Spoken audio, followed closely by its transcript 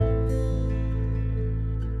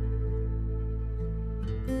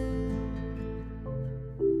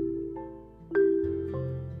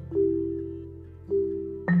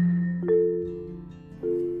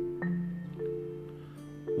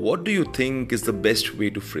What do you think is the best way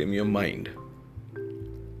to frame your mind?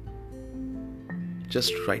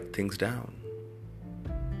 Just write things down.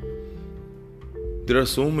 There are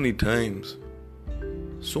so many times,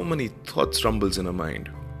 so many thoughts rumbles in our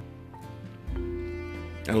mind.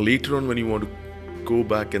 And later on when you want to go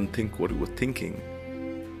back and think what you were thinking,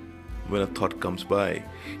 when a thought comes by,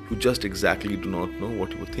 you just exactly do not know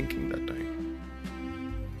what you were thinking that time.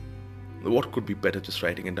 What could be better just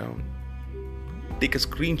writing it down? Take a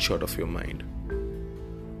screenshot of your mind.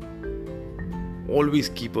 Always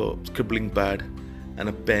keep a scribbling pad and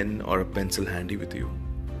a pen or a pencil handy with you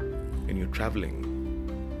when you're traveling.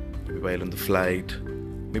 Maybe while on the flight,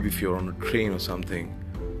 maybe if you're on a train or something,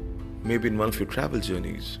 maybe in one of your travel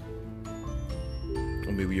journeys,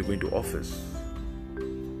 or maybe you're going to office,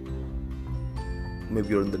 maybe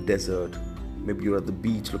you're in the desert, maybe you're at the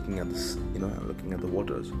beach looking at this, looking at the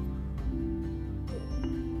waters,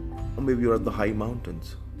 or maybe you're at the high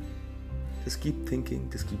mountains. Just keep thinking,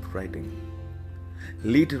 just keep writing.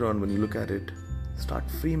 Later on, when you look at it, start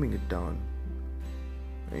framing it down,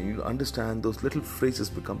 and you'll understand those little phrases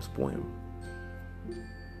becomes poem.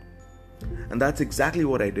 And that's exactly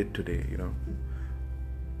what I did today.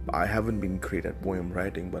 I haven't been great at poem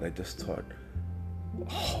writing, but I just thought,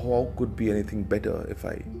 how could be anything better if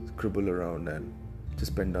I scribble around and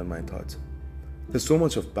just pen down my thoughts? There's so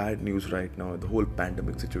much of bad news right now, the whole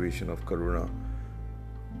pandemic situation of Corona.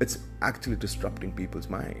 It's actually disrupting people's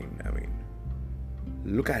mind.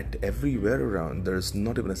 Look at everywhere around, there's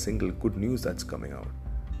not even a single good news that's coming out.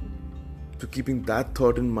 So keeping that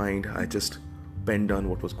thought in mind, I just penned down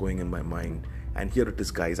what was going in my mind. And here it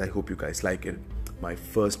is, guys. I hope you guys like it. My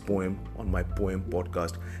first poem on my poem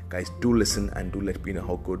podcast. Guys, do listen and do let me know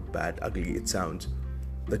how good, bad, ugly it sounds.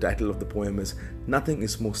 The title of the poem is Nothing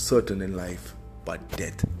is More Certain in Life But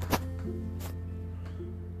Death.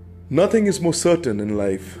 Nothing is more certain in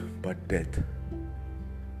life but death.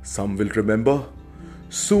 Some will remember,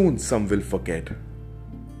 soon some will forget.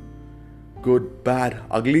 Good, bad,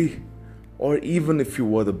 ugly, or even if you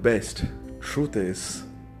were the best, truth is,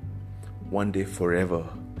 one day forever,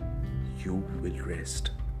 you will rest.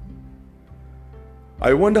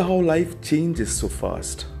 I wonder how life changes so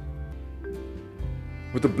fast.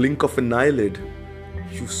 With a blink of an eyelid,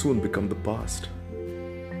 you soon become the past.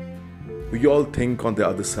 We all think on the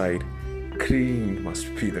other side, green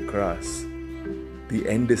must be the grass. The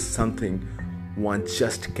end is something one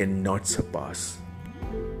just cannot surpass.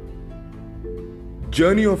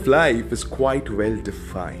 Journey of life is quite well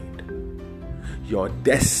defined. Your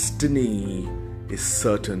destiny is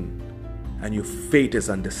certain and your fate is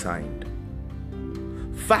undefined.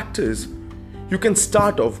 Fact is, you can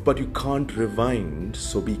start off but you can't rewind.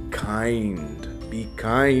 So be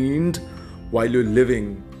kind while you're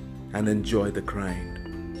living and enjoy the grind.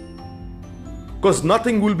 Cause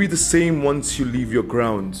nothing will be the same once you leave your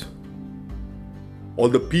grounds. All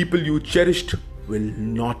the people you cherished will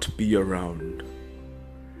not be around.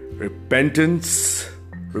 Repentance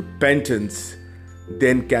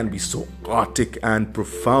then can be so chaotic and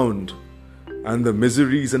profound, and the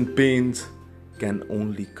miseries and pains can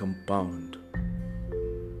only compound.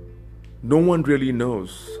 No one really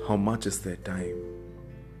knows how much is their time.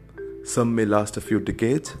 Some may last a few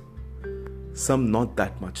decades, some not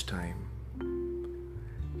that much time.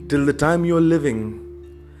 Till the time you're living,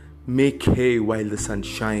 make hay while the sun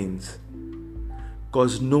shines,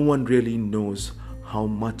 cause no one really knows how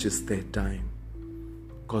much is their time.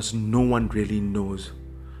 Cause no one really knows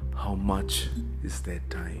how much is their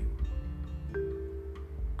time.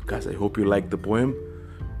 Guys, I hope you like the poem.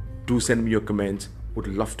 Do send me your comments. Would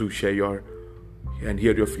love to share and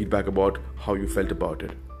hear your feedback about how you felt about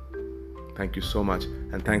it. Thank you so much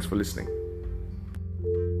and thanks for listening.